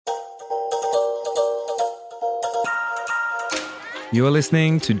You're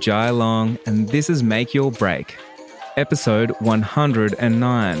listening to Jai Long, and this is Make Your Break, episode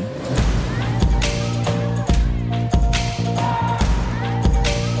 109.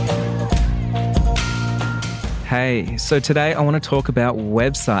 Hey, so today I want to talk about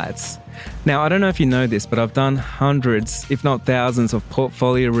websites. Now, I don't know if you know this, but I've done hundreds, if not thousands, of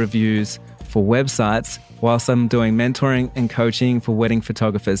portfolio reviews for websites whilst I'm doing mentoring and coaching for wedding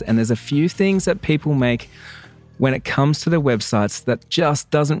photographers. And there's a few things that people make when it comes to their websites that just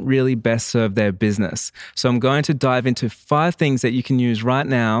doesn't really best serve their business. So I'm going to dive into 5 things that you can use right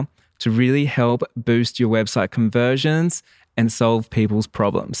now to really help boost your website conversions and solve people's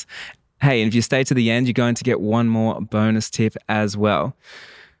problems. Hey, and if you stay to the end, you're going to get one more bonus tip as well.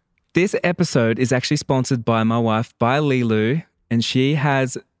 This episode is actually sponsored by my wife, by Lilu, and she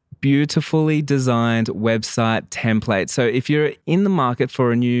has beautifully designed website templates. So if you're in the market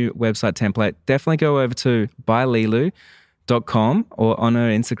for a new website template, definitely go over to bylilu.com or on her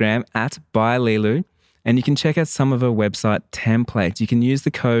Instagram at bylilu, and you can check out some of her website templates. You can use the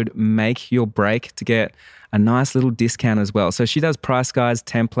code MAKEYOURBREAK to get a nice little discount as well. So she does price guides,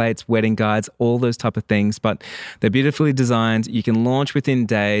 templates, wedding guides, all those type of things, but they're beautifully designed. You can launch within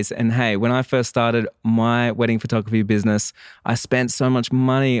days. And hey, when I first started my wedding photography business, I spent so much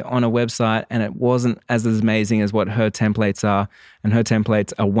money on a website and it wasn't as amazing as what her templates are. And her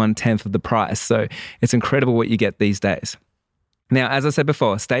templates are 1/10 of the price. So it's incredible what you get these days. Now, as I said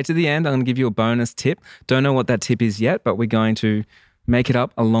before, stay to the end. I'm going to give you a bonus tip. Don't know what that tip is yet, but we're going to make it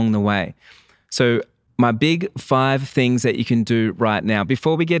up along the way. So my big 5 things that you can do right now.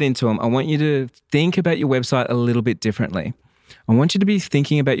 Before we get into them, I want you to think about your website a little bit differently. I want you to be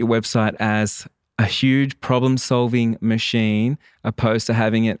thinking about your website as a huge problem-solving machine opposed to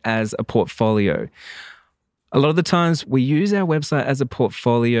having it as a portfolio. A lot of the times we use our website as a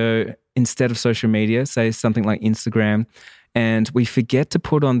portfolio instead of social media, say something like Instagram, and we forget to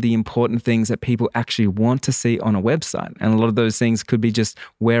put on the important things that people actually want to see on a website. And a lot of those things could be just,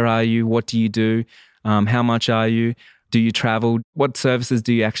 where are you? What do you do? How much are you? Do you travel? What services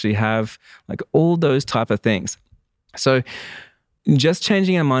do you actually have? Like all those type of things. So just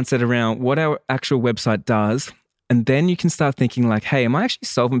changing our mindset around what our actual website does, and then you can start thinking like, hey, am I actually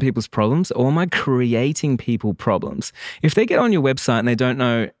solving people's problems or am I creating people problems? If they get on your website and they don't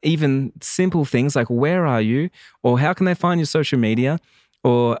know even simple things like where are you, or how can they find your social media,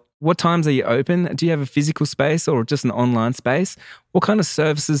 or what times are you open? Do you have a physical space or just an online space? What kind of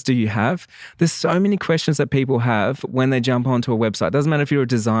services do you have? There's so many questions that people have when they jump onto a website. Doesn't matter if you're a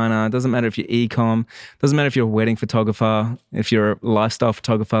designer, doesn't matter if you're e-com, doesn't matter if you're a wedding photographer, if you're a lifestyle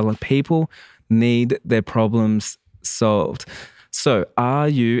photographer. Like, people need their problems solved. So are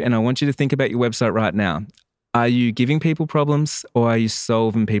you, and I want you to think about your website right now, are you giving people problems or are you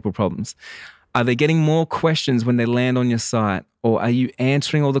solving people problems? Are they getting more questions when they land on your site? Or are you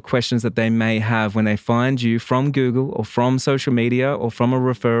answering all the questions that they may have when they find you from Google or from social media or from a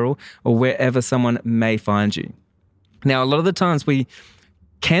referral or wherever someone may find you? Now, a lot of the times we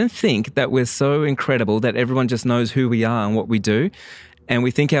can think that we're so incredible that everyone just knows who we are and what we do, and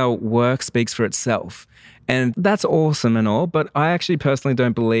we think our work speaks for itself. And that's awesome and all, but I actually personally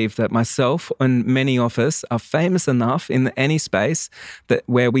don't believe that myself and many of us are famous enough in any space that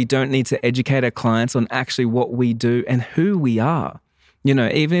where we don't need to educate our clients on actually what we do and who we are. You know,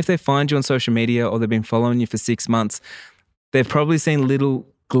 even if they find you on social media or they've been following you for 6 months, they've probably seen little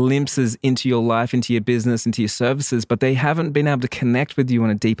glimpses into your life, into your business, into your services, but they haven't been able to connect with you on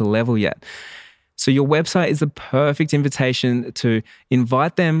a deeper level yet. So your website is the perfect invitation to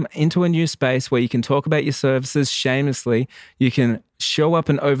invite them into a new space where you can talk about your services shamelessly, you can show up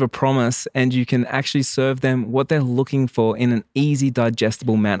and overpromise, and you can actually serve them what they're looking for in an easy,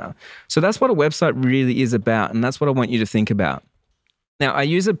 digestible manner. So that's what a website really is about, and that's what I want you to think about. Now, I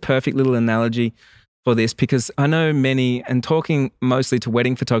use a perfect little analogy for this because I know many, and talking mostly to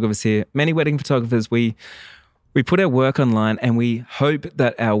wedding photographers here, many wedding photographers, we put our work online and we hope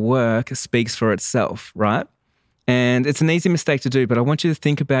that our work speaks for itself, right? And it's an easy mistake to do, but I want you to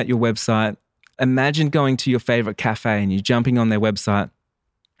think about your website. Imagine going to your favorite cafe and you're jumping on their website.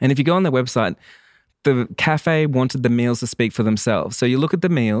 And if you go on their website, the cafe wanted the meals to speak for themselves. So you look at the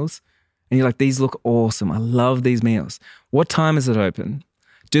meals and you're like, these look awesome. I love these meals. What time is it open?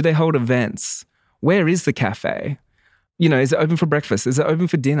 Do they hold events? Where is the cafe? You know, is it open for breakfast? Is it open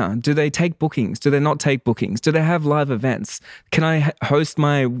for dinner? Do they take bookings? Do they not take bookings? Do they have live events? Can I host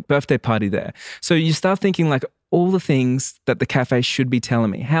my birthday party there? So you start thinking like all the things that the cafe should be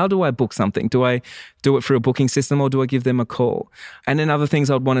telling me. How do I book something? Do I do it through a booking system or do I give them a call? And then other things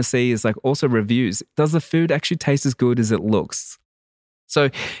I'd want to see is like also reviews. Does the food actually taste as good as it looks? So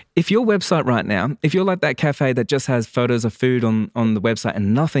if your website right now, if you're like that cafe that just has photos of food on the website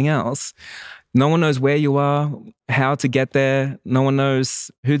and nothing else, no one knows where you are, how to get there. No one knows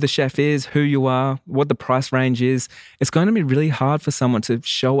who the chef is, who you are, what the price range is. It's going to be really hard for someone to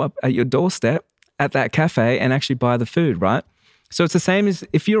show up at your doorstep at that cafe and actually buy the food, right? So it's the same as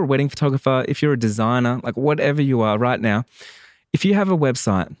if you're a wedding photographer, if you're a designer, like whatever you are right now, if you have a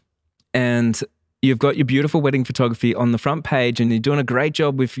website and you've got your beautiful wedding photography on the front page and you're doing a great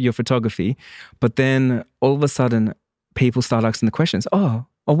job with your photography, but then all of a sudden people start asking the questions, oh,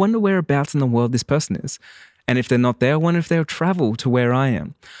 I wonder whereabouts in the world this person is. And if they're not there, I wonder if they'll travel to where I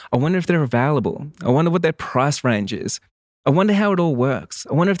am. I wonder if they're available. I wonder what their price range is. I wonder how it all works.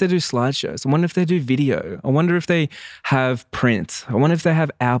 I wonder if they do slideshows. I wonder if they do video. I wonder if they have print. I wonder if they have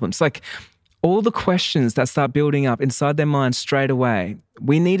albums. Like all the questions that start building up inside their mind straight away,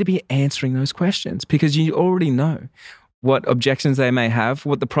 we need to be answering those questions because you already know what objections they may have,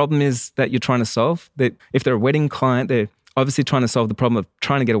 what the problem is that you're trying to solve. That if they're a wedding client, they're obviously trying to solve the problem of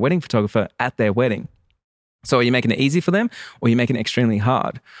trying to get a wedding photographer at their wedding. So are you making it easy for them or are you making it extremely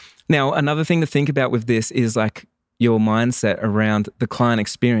hard? Now, another thing to think about with this is like your mindset around the client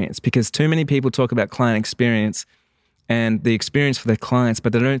experience, because too many people talk about client experience and the experience for their clients,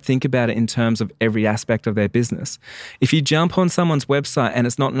 but they don't think about it in terms of every aspect of their business. If you jump on someone's website and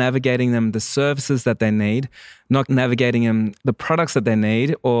it's not navigating them the services that they need, not navigating them the products that they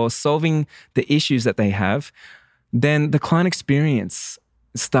need or solving the issues that they have, then the client experience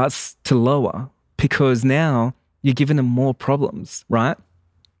starts to lower because now you're giving them more problems, right?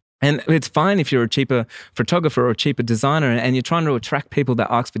 And it's fine if you're a cheaper photographer or a cheaper designer and you're trying to attract people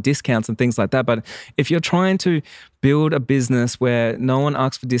that ask for discounts and things like that. But if you're trying to build a business where no one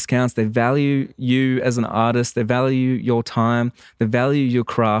asks for discounts, they value you as an artist, they value your time, they value your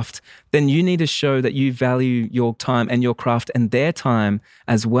craft, then you need to show that you value your time and your craft and their time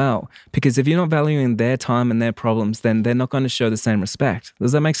as well. Because if you're not valuing their time and their problems, then they're not going to show the same respect.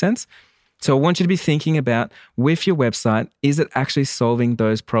 Does that make sense? So I want you to be thinking about with your website, is it actually solving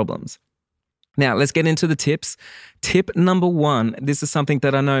those problems? Now, let's get into the tips. Tip number 1, this is something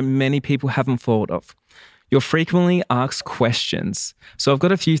that I know many people haven't thought of. Your frequently asked questions. So I've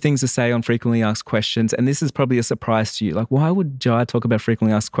got a few things to say on frequently asked questions, and this is probably a surprise to you. Like, why would Jai talk about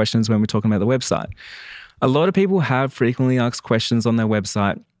frequently asked questions when we're talking about the website? A lot of people have frequently asked questions on their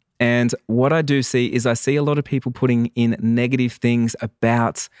website. And what I do see is I see a lot of people putting in negative things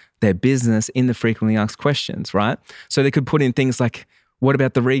about their business in the frequently asked questions, right? So they could put in things like, what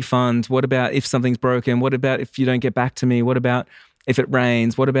about the refund? What about if something's broken? What about if you don't get back to me? What about if it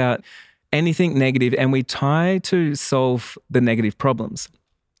rains? What about anything negative? And we try to solve the negative problems.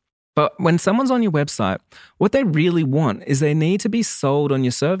 But when someone's on your website, what they really want is they need to be sold on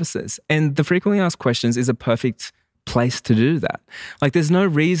your services. And the frequently asked questions is a perfect place to do that. Like there's no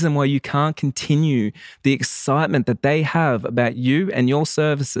reason why you can't continue the excitement that they have about you and your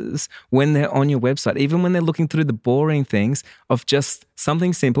services when they're on your website, even when they're looking through the boring things of just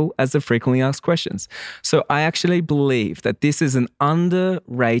something simple as the frequently asked questions. So I actually believe that this is an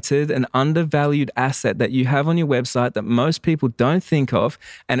underrated and undervalued asset that you have on your website that most people don't think of,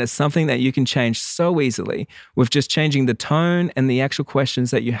 and it's something that you can change so easily with just changing the tone and the actual questions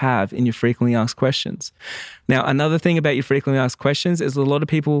that you have in your frequently asked questions. Now, another thing about your frequently asked questions is a lot of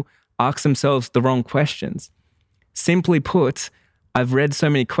people ask themselves the wrong questions. Simply put, I've read so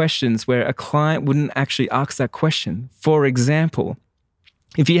many questions where a client wouldn't actually ask that question. For example,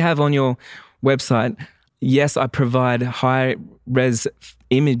 if you have on your website, yes, I provide high-res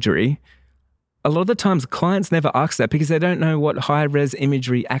imagery, a lot of the times clients never ask that because they don't know what high-res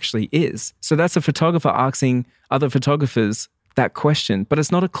imagery actually is. So that's a photographer asking other photographers that question, but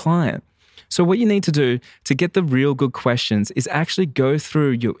it's not a client. So what you need to do to get the real good questions is actually go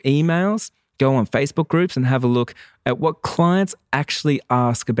through your emails, go on Facebook groups and have a look at what clients actually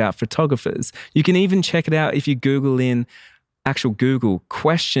ask about photographers. You can even check it out if you Google in actual Google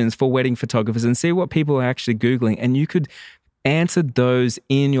questions for wedding photographers and see what people are actually Googling, and you could answer those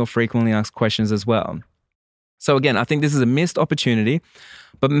in your frequently asked questions as well. So again, I think this is a missed opportunity,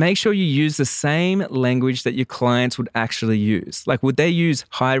 but make sure you use the same language that your clients would actually use. Like, would they use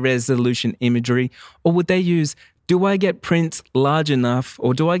high resolution imagery, or would they use, do I get prints large enough,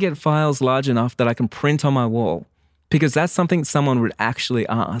 or do I get files large enough that I can print on my wall? Because that's something someone would actually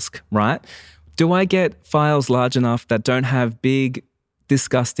ask, right? Do I get files large enough that don't have big,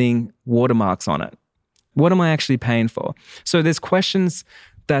 disgusting watermarks on it? What am I actually paying for? So there's questions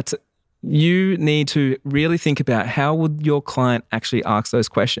that you need to really think about. How would your client actually ask those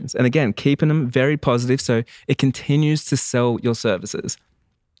questions? And again, keeping them very positive so it continues to sell your services.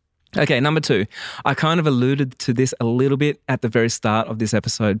 Okay, number 2. I kind of alluded to this a little bit at the very start of this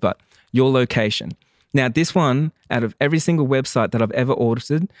episode, but your location. Now, this one, out of every single website that I've ever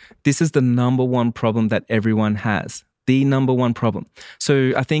audited, this is the number one problem that everyone has. The number one problem.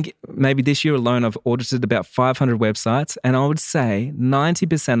 So I think maybe this year alone, I've audited about 500 websites, and I would say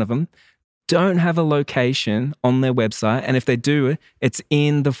 90% of them don't have a location on their website. And if they do, it's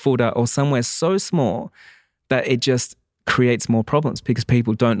in the footer or somewhere so small that it just creates more problems because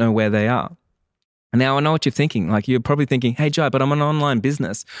people don't know where they are. Now, I know what you're thinking. Like, you're probably thinking, hey, Jai, but I'm an online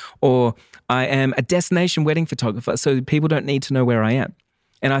business, or I am a destination wedding photographer, so people don't need to know where I am.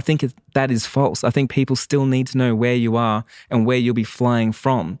 And I think that is false. I think people still need to know where you are and where you'll be flying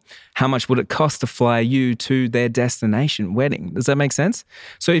from. How much would it cost to fly you to their destination wedding? Does that make sense?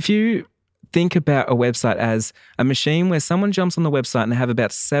 So if you think about a website as a machine where someone jumps on the website and they have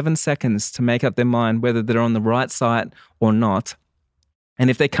about 7 seconds to make up their mind whether they're on the right site or not, and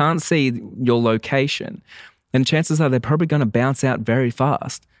if they can't see your location, then chances are they're probably going to bounce out very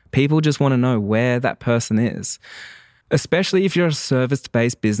fast. People just want to know where that person is. Especially if you're a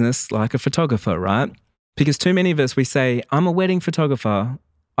service-based business like a photographer, right? Because too many of us, we say, I'm a wedding photographer.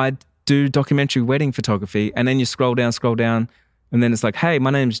 I do documentary wedding photography. And then you scroll down, and then it's like, hey, my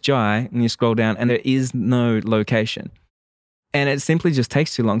name's Jai. And you scroll down and there is no location. And it simply just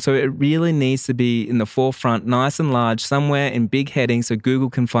takes too long. So it really needs to be in the forefront, nice and large, somewhere in big headings so Google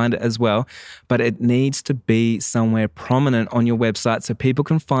can find it as well. But it needs to be somewhere prominent on your website so people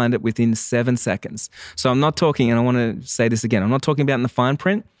can find it within 7 seconds. So I'm not talking, and I want to say this again, I'm not talking about in the fine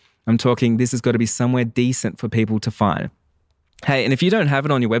print. I'm talking this has got to be somewhere decent for people to find. Hey, and if you don't have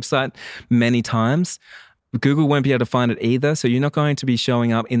it on your website many times, Google won't be able to find it either. So you're not going to be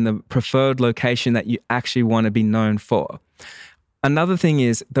showing up in the preferred location that you actually want to be known for. Another thing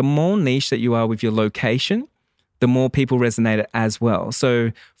is, the more niche that you are with your location, the more people resonate it as well.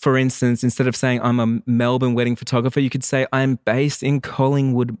 So for instance, instead of saying I'm a Melbourne wedding photographer, you could say I'm based in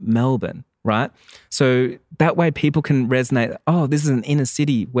Collingwood, Melbourne, right? So that way people can resonate, oh, this is an inner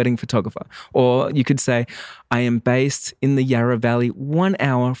city wedding photographer. Or you could say, I am based in the Yarra Valley, 1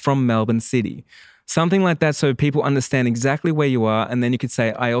 hour from Melbourne City. Something like that so people understand exactly where you are. And then you could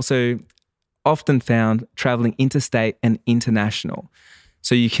say, I also often found traveling interstate and international.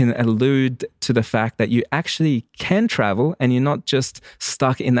 So you can allude to the fact that you actually can travel and you're not just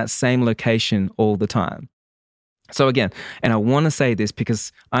stuck in that same location all the time. So again, and I want to say this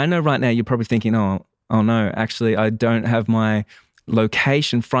because I know right now you're probably thinking, oh no, actually I don't have my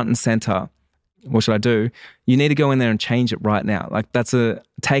location front and center. What should I do? You need to go in there and change it right now. Like, that's a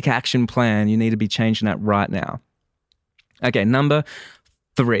take action plan. You need to be changing that right now. Okay, number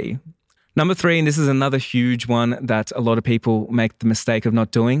 3. Number 3, and this is another huge one that a lot of people make the mistake of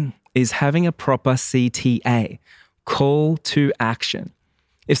not doing, is having a proper CTA, call to action.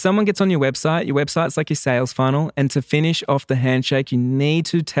 If someone gets on your website's like your sales funnel, and to finish off the handshake, you need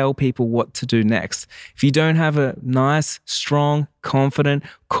to tell people what to do next. If you don't have a nice, strong, confident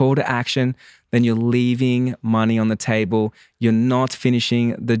call to action, then you're leaving money on the table. You're not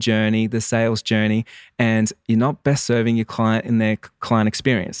finishing the journey, the sales journey, and you're not best serving your client in their client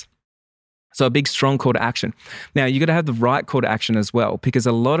experience. So a big, strong call to action. Now, you got to have the right call to action as well, because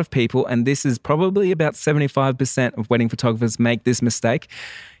a lot of people, and this is probably about 75% of wedding photographers make this mistake.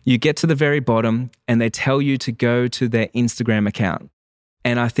 You get to the very bottom and they tell you to go to their Instagram account.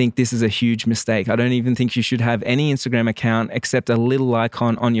 And I think this is a huge mistake. I don't even think you should have any Instagram account except a little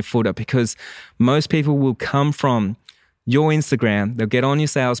icon on your footer, because most people will come from your Instagram, they'll get on your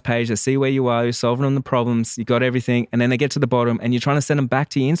sales page, they see where you are, you're solving them the problems, you got everything, and then they get to the bottom and you're trying to send them back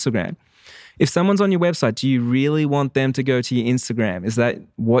to your Instagram. If someone's on your website, do you really want them to go to your Instagram? Is that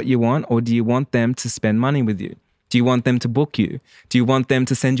what you want? Or do you want them to spend money with you? Do you want them to book you? Do you want them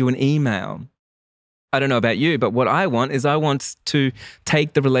to send you an email? I don't know about you, but what I want is I want to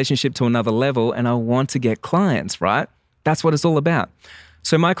take the relationship to another level, and I want to get clients, right? That's what it's all about.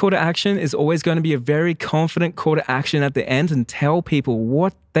 So my call to action is always going to be a very confident call to action at the end, and tell people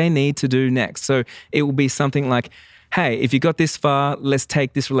what they need to do next. So it will be something like, hey, if you got this far, let's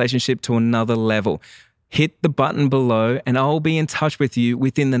take this relationship to another level. Hit the button below and I'll be in touch with you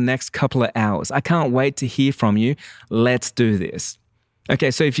within the next couple of hours. I can't wait to hear from you. Let's do this.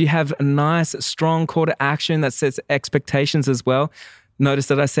 Okay, so if you have a nice, strong call to action that sets expectations as well, notice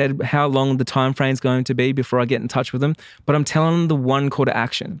that I said how long the time frame is going to be before I get in touch with them, but I'm telling them the one call to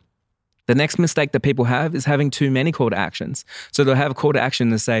action. The next mistake that people have is having too many call to actions. So they'll have a call to action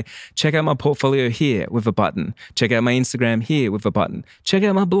to say, check out my portfolio here with a button. Check out my Instagram here with a button. Check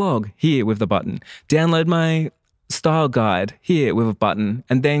out my blog here with the button. Download my style guide here with a button,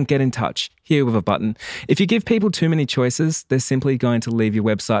 and then get in touch here with a button. If you give people too many choices, they're simply going to leave your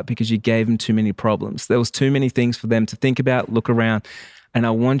website because you gave them too many problems. There was too many things for them to think about, look around, and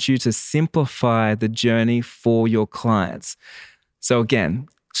I want you to simplify the journey for your clients. So again,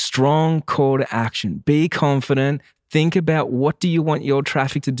 strong call to action. Be confident. Think about what do you want your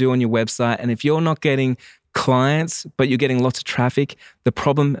traffic to do on your website. And if you're not getting clients, but you're getting lots of traffic, the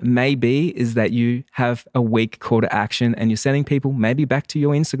problem may be is that you have a weak call to action and you're sending people maybe back to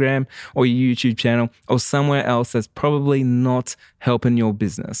your Instagram or your YouTube channel or somewhere else that's probably not helping your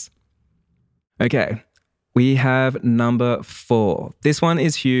business. Okay, we have number 4. This one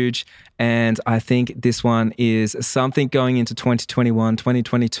is huge, and I think this one is something going into 2021,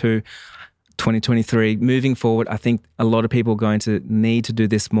 2022, 2023. Moving forward, I think a lot of people are going to need to do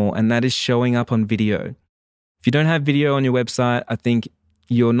this more, and that is showing up on video. If you don't have video on your website, I think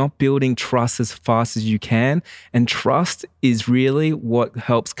you're not building trust as fast as you can. And trust is really what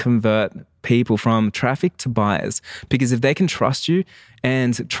helps convert people from traffic to buyers. Because if they can trust you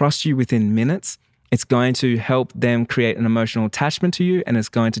and trust you within minutes, it's going to help them create an emotional attachment to you, and it's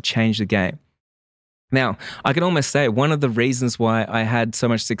going to change the game. Now, I can almost say one of the reasons why I had so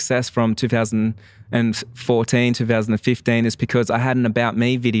much success from 2014, 2015 is because I had an About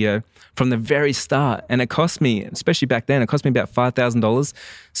Me video from the very start. And it cost me, especially back then, it cost me about $5,000.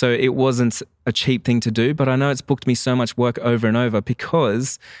 So it wasn't a cheap thing to do, but I know it's booked me so much work over and over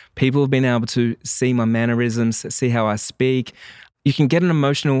because people have been able to see my mannerisms, see how I speak. You can get an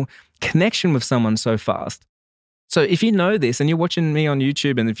emotional connection with someone so fast. So if you know this and you're watching me on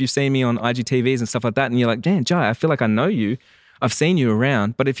YouTube and if you've seen me on IGTVs and stuff like that and you're like, damn, Jai, I feel like I know you. I've seen you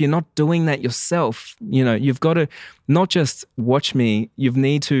around. But if you're not doing that yourself, you've got to not just watch me, you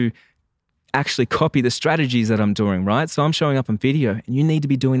need to actually copy the strategies that I'm doing, right? So I'm showing up on video and you need to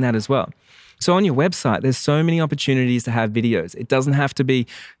be doing that as well. So on your website, there's so many opportunities to have videos. It doesn't have to be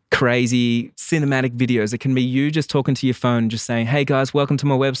crazy cinematic videos. It can be you just talking to your phone, just saying, hey guys, welcome to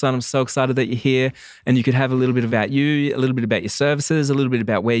my website. I'm so excited that you're here. And you could have a little bit about you, a little bit about your services, a little bit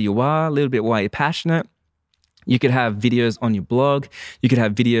about where you are, a little bit why you're passionate. You could have videos on your blog. You could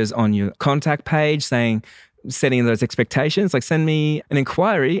have videos on your contact page setting those expectations, like send me an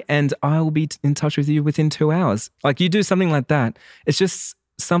inquiry and I will be in touch with you within 2 hours. Like you do something like that. It's just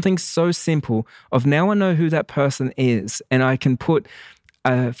something so simple of now I know who that person is and I can put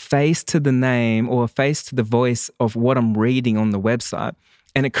a face to the name or a face to the voice of what I'm reading on the website.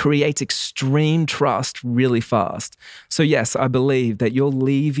 And it creates extreme trust really fast. So yes, I believe that you're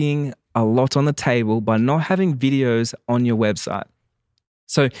leaving a lot on the table by not having videos on your website.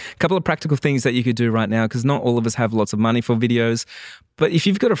 So a couple of practical things that you could do right now, because not all of us have lots of money for videos. But if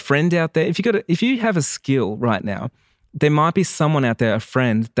you've got a friend out there, if you have a skill right now, there might be someone out there, a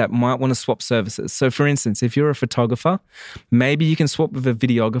friend, that might want to swap services. So for instance, if you're a photographer, maybe you can swap with a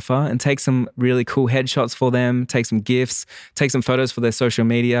videographer and take some really cool headshots for them, take some GIFs, take some photos for their social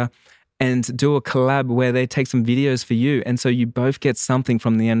media, and do a collab where they take some videos for you. And so you both get something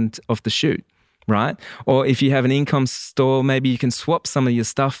from the end of the shoot, right? Or if you have an e-com store, maybe you can swap some of your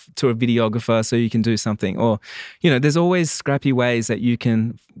stuff to a videographer so you can do something. Or, there's always scrappy ways that you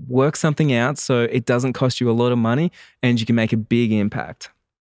can work something out so it doesn't cost you a lot of money and you can make a big impact.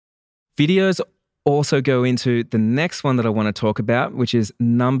 Videos also go into the next one that I want to talk about, which is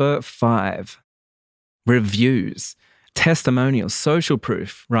number 5, reviews. Testimonials, social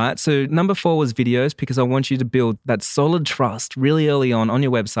proof, right? So number 4 was videos because I want you to build that solid trust really early on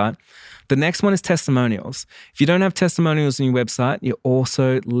your website. The next one is testimonials. If you don't have testimonials on your website, you're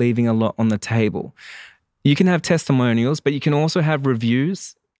also leaving a lot on the table. You can have testimonials, but you can also have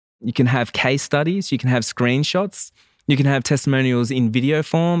reviews. You can have case studies. You can have screenshots. You can have testimonials in video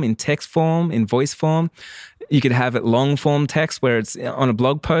form, in text form, in voice form. You could have it long form text where it's on a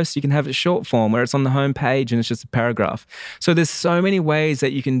blog post. You can have it short form where it's on the home page and it's just a paragraph. So there's so many ways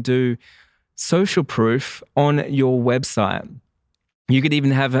that you can do social proof on your website. You could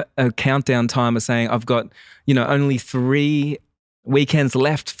even have a countdown timer saying, I've got, only 3 weekends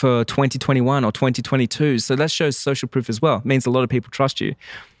left for 2021 or 2022. So that shows social proof as well. It means a lot of people trust you.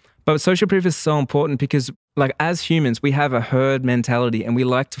 But social proof is so important because as humans, we have a herd mentality and we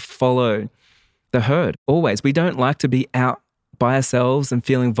like to follow the herd always. We don't like to be out by ourselves and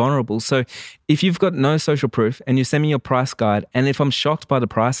feeling vulnerable. So if you've got no social proof and you send me your price guide, and if I'm shocked by the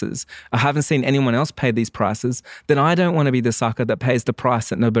prices, I haven't seen anyone else pay these prices, then I don't want to be the sucker that pays the price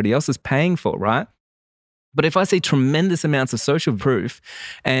that nobody else is paying for, right? But if I see tremendous amounts of social proof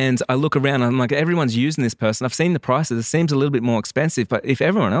and I look around, I'm like, everyone's using this person. I've seen the prices. It seems a little bit more expensive, but if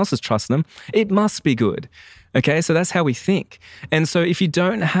everyone else is trusting them, it must be good. Okay, so that's how we think. And so if you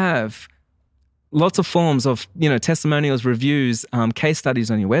don't have lots of forms of, testimonials, reviews, case studies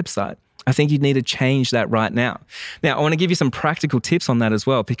on your website. I think you need to change that right now. Now, I want to give you some practical tips on that as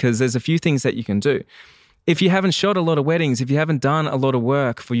well, because there's a few things that you can do. If you haven't shot a lot of weddings, if you haven't done a lot of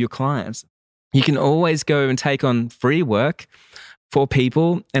work for your clients, you can always go and take on free work for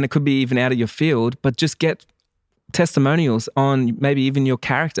people, and it could be even out of your field, but just get testimonials on maybe even your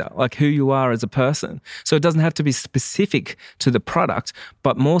character, like who you are as a person. So it doesn't have to be specific to the product,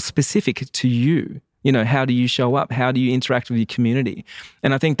 but more specific to you. How do you show up? How do you interact with your community?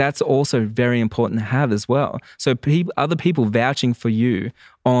 And I think that's also very important to have as well. So other people vouching for you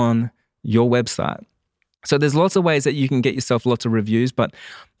on your website. So there's lots of ways that you can get yourself lots of reviews, but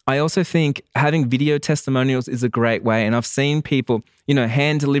I also think having video testimonials is a great way. And I've seen people,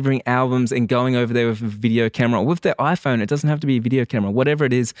 hand delivering albums and going over there with a video camera or with their iPhone. It doesn't have to be a video camera, whatever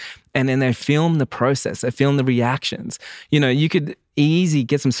it is. And then they film the process. They film the reactions. You could easy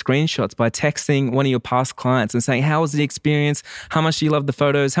get some screenshots by texting one of your past clients and saying, how was the experience? How much do you love the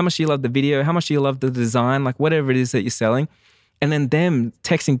photos? How much do you love the video? How much do you love the design? Like whatever it is that you're selling. And then them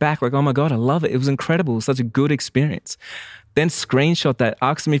texting back like, oh my God, I love it. It was incredible. It was such a good experience. Then screenshot that,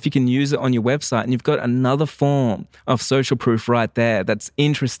 ask them if you can use it on your website, and you've got another form of social proof right there that's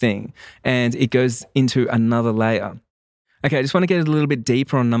interesting, and it goes into another layer. Okay, I just want to get a little bit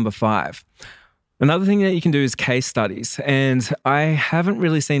deeper on number 5. Another thing that you can do is case studies. And I haven't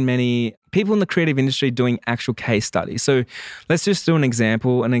really seen many people in the creative industry doing actual case studies. So let's just do an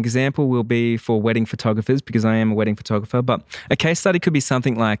example. An example will be for wedding photographers, because I am a wedding photographer. But a case study could be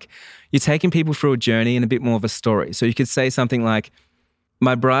something like you're taking people through a journey and a bit more of a story. So you could say something like,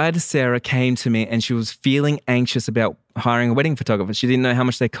 my bride, Sarah, came to me and she was feeling anxious about hiring a wedding photographer. She didn't know how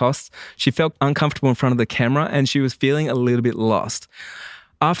much they cost. She felt uncomfortable in front of the camera and she was feeling a little bit lost.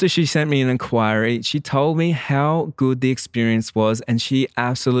 After she sent me an inquiry, she told me how good the experience was and she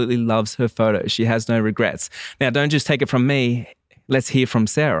absolutely loves her photos. She has no regrets. Now, don't just take it from me. Let's hear from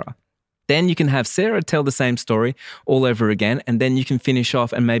Sarah. Then you can have Sarah tell the same story all over again, and then you can finish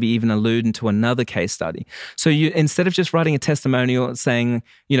off and maybe even allude into another case study. So you, instead of just writing a testimonial saying,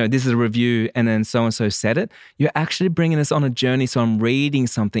 this is a review and then so-and-so said it, you're actually bringing us on a journey. So I'm reading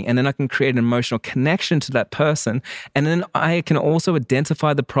something and then I can create an emotional connection to that person. And then I can also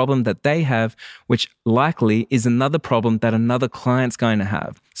identify the problem that they have, which likely is another problem that another client's going to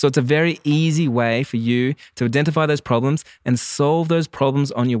have. So it's a very easy way for you to identify those problems and solve those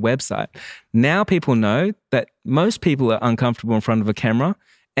problems on your website. Now people know that most people are uncomfortable in front of a camera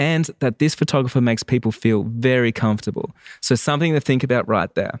and that this photographer makes people feel very comfortable. So something to think about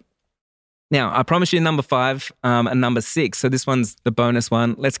right there. Now, I promise you number 5 and number 6. So this one's the bonus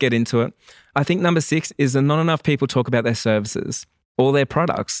one. Let's get into it. I think number 6 is that not enough people talk about their services or their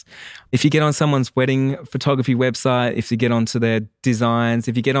products. If you get on someone's wedding photography website, if you get onto their designs,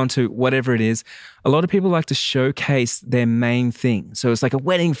 if you get onto whatever it is, a lot of people like to showcase their main thing. So it's like a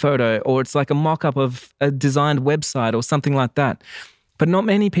wedding photo or it's like a mock-up of a designed website or something like that. But not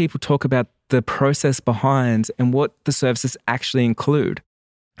many people talk about the process behind and what the services actually include.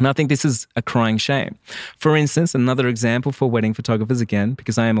 And I think this is a crying shame. For instance, another example for wedding photographers, again,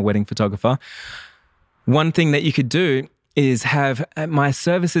 because I am a wedding photographer, one thing that you could do is have my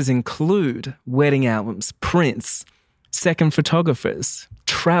services include wedding albums, prints, second photographers,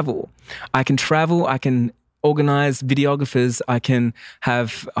 travel. I can travel, I can organize videographers, I can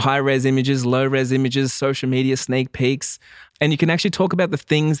have high-res images, low-res images, social media sneak peeks, and you can actually talk about the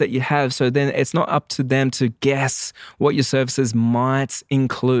things that you have. So then it's not up to them to guess what your services might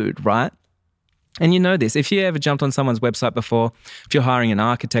include, right? And you know this, if you ever jumped on someone's website before, if you're hiring an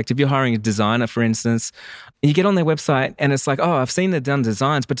architect, if you're hiring a designer, for instance, you get on their website and it's like, oh, I've seen they've done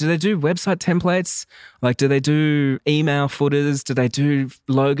designs, but do they do website templates? Like, do they do email footers? Do they do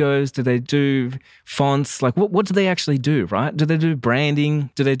logos? Do they do fonts? Like, what do they actually do, right? Do they do branding?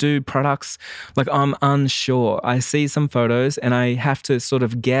 Do they do products? Like, I'm unsure. I see some photos and I have to sort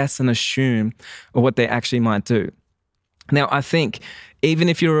of guess and assume what they actually might do. Now, I think even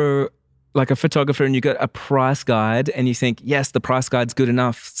if you're like a photographer and you got a price guide and you think, yes, the price guide's good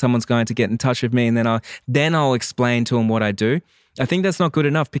enough, someone's going to get in touch with me and then I'll explain to them what I do. I think that's not good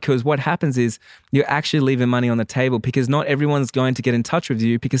enough, because what happens is you're actually leaving money on the table, because not everyone's going to get in touch with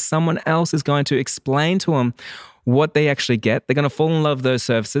you because someone else is going to explain to them what they actually get. They're going to fall in love with those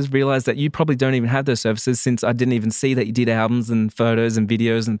services, realize that you probably don't even have those services, since I didn't even see that you did albums and photos and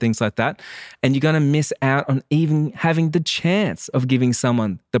videos and things like that. And you're going to miss out on even having the chance of giving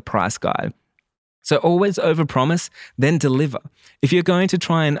someone the price guide. So always overpromise, then deliver. If you're going to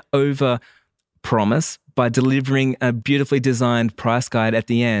try and overpromise by delivering a beautifully designed price guide at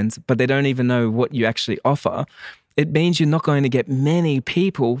the end, but they don't even know what you actually offer, it means you're not going to get many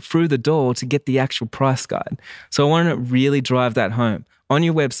people through the door to get the actual price guide. So I want to really drive that home. On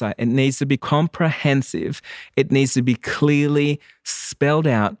your website, it needs to be comprehensive. It needs to be clearly spelled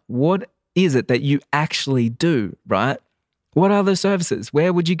out. What is it that you actually do, right? What are the services?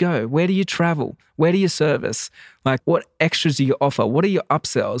 Where would you go? Where do you travel? Where do you service? Like, what extras do you offer? What are your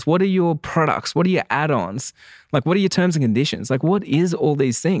upsells? What are your products? What are your add-ons? Like, what are your terms and conditions? Like, what is all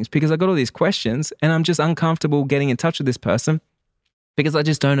these things? Because I got all these questions and I'm just uncomfortable getting in touch with this person because I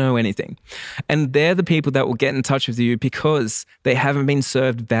just don't know anything. And they're the people that will get in touch with you because they haven't been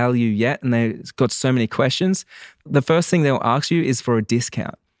served value yet and they've got so many questions. The first thing they'll ask you is for a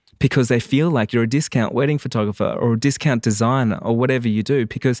discount, because they feel like you're a discount wedding photographer or a discount designer or whatever you do,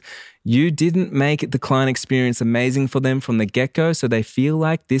 because you didn't make the client experience amazing for them from the get-go. So they feel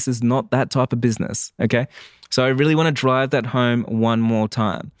like this is not that type of business, okay? So I really want to drive that home one more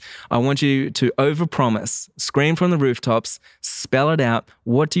time. I want you to overpromise, scream from the rooftops, spell it out.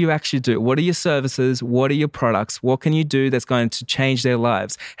 What do you actually do? What are your services? What are your products? What can you do that's going to change their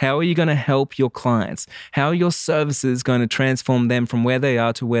lives? How are you going to help your clients? How are your services going to transform them from where they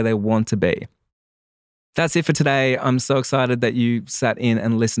are to where they want to be? That's it for today. I'm so excited that you sat in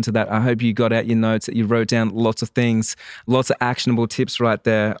and listened to that. I hope you got out your notes, that you wrote down lots of things, lots of actionable tips right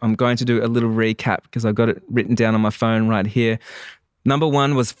there. I'm going to do a little recap because I've got it written down on my phone right here. Number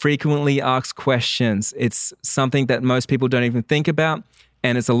 1 was frequently asked questions. It's something that most people don't even think about,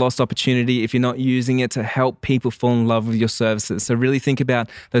 and it's a lost opportunity if you're not using it to help people fall in love with your services. So really think about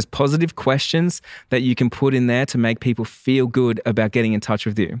those positive questions that you can put in there to make people feel good about getting in touch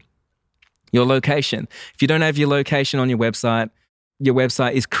with you. Your location. If you don't have your location on your website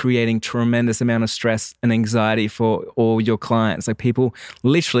is creating tremendous amount of stress and anxiety for all your clients. Like, people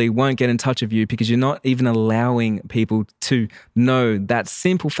literally won't get in touch with you because you're not even allowing people to know that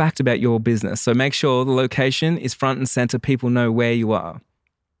simple fact about your business. So make sure the location is front and center. People know where you are.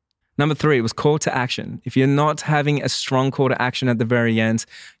 Number 3 was call to action. If you're not having a strong call to action at the very end,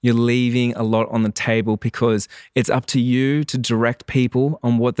 you're leaving a lot on the table, because it's up to you to direct people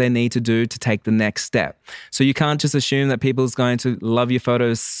on what they need to do to take the next step. So you can't just assume that people's going to love your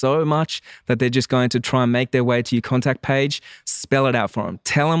photos so much that they're just going to try and make their way to your contact page. Spell it out for them.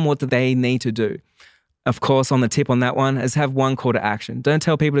 Tell them what they need to do. Of course, on the tip on that one is have one call to action. Don't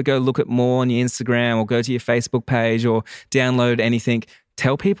tell people to go look at more on your Instagram or go to your Facebook page or download anything.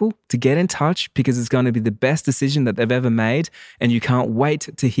 Tell people to get in touch, because it's going to be the best decision that they've ever made, and you can't wait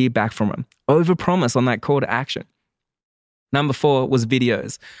to hear back from them. Overpromise on that call to action. Number 4 was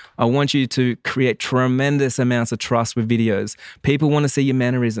videos. I want you to create tremendous amounts of trust with videos. People want to see your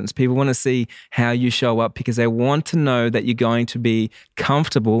mannerisms. People want to see how you show up, because they want to know that you're going to be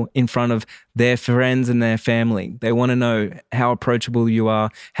comfortable in front of their friends and their family. They want to know how approachable you are,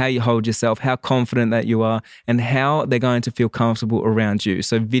 how you hold yourself, how confident that you are, and how they're going to feel comfortable around you.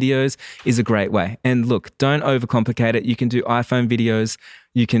 So videos is a great way. And look, don't overcomplicate it. You can do iPhone videos.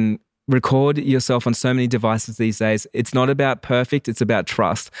 You can record yourself on so many devices these days. It's not about perfect, it's about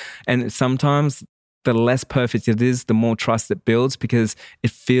trust. And sometimes the less perfect it is, the more trust it builds, because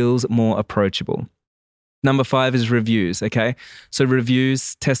it feels more approachable. Number 5 is reviews, okay? So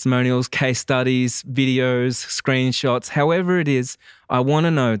reviews, testimonials, case studies, videos, screenshots, however it is, I want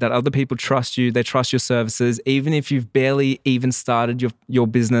to know that other people trust you, they trust your services, even if you've barely even started your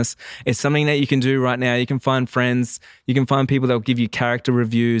business. It's something that you can do right now. You can find friends, you can find people that will give you character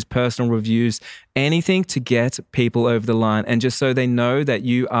reviews, personal reviews, anything to get people over the line. And just so they know that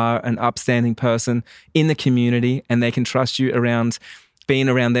you are an upstanding person in the community and they can trust you around being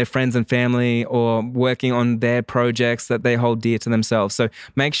around their friends and family or working on their projects that they hold dear to themselves. So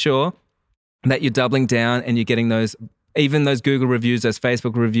make sure that you're doubling down and you're getting those, even those Google reviews, those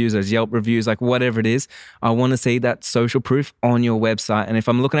Facebook reviews, those Yelp reviews, like whatever it is. I want to see that social proof on your website. And if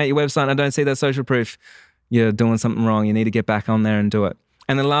I'm looking at your website and I don't see that social proof, you're doing something wrong. You need to get back on there and do it.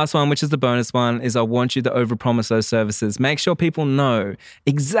 And the last one, which is the bonus one, is I want you to overpromise those services. Make sure people know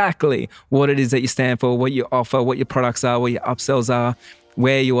exactly what it is that you stand for, what you offer, what your products are, what your upsells are,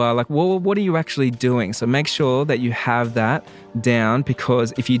 where you are, like, well, what are you actually doing? So make sure that you have that down,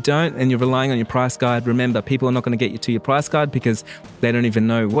 because if you don't and you're relying on your price guide, remember, people are not going to get you to your price guide because they don't even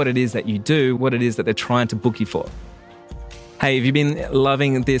know what it is that you do, what it is that they're trying to book you for. Hey, if you've been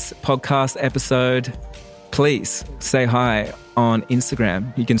loving this podcast episode, please say hi on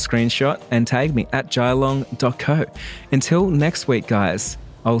Instagram. You can screenshot and tag me at jailong.co. Until next week, guys,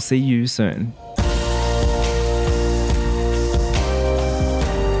 I'll see you soon.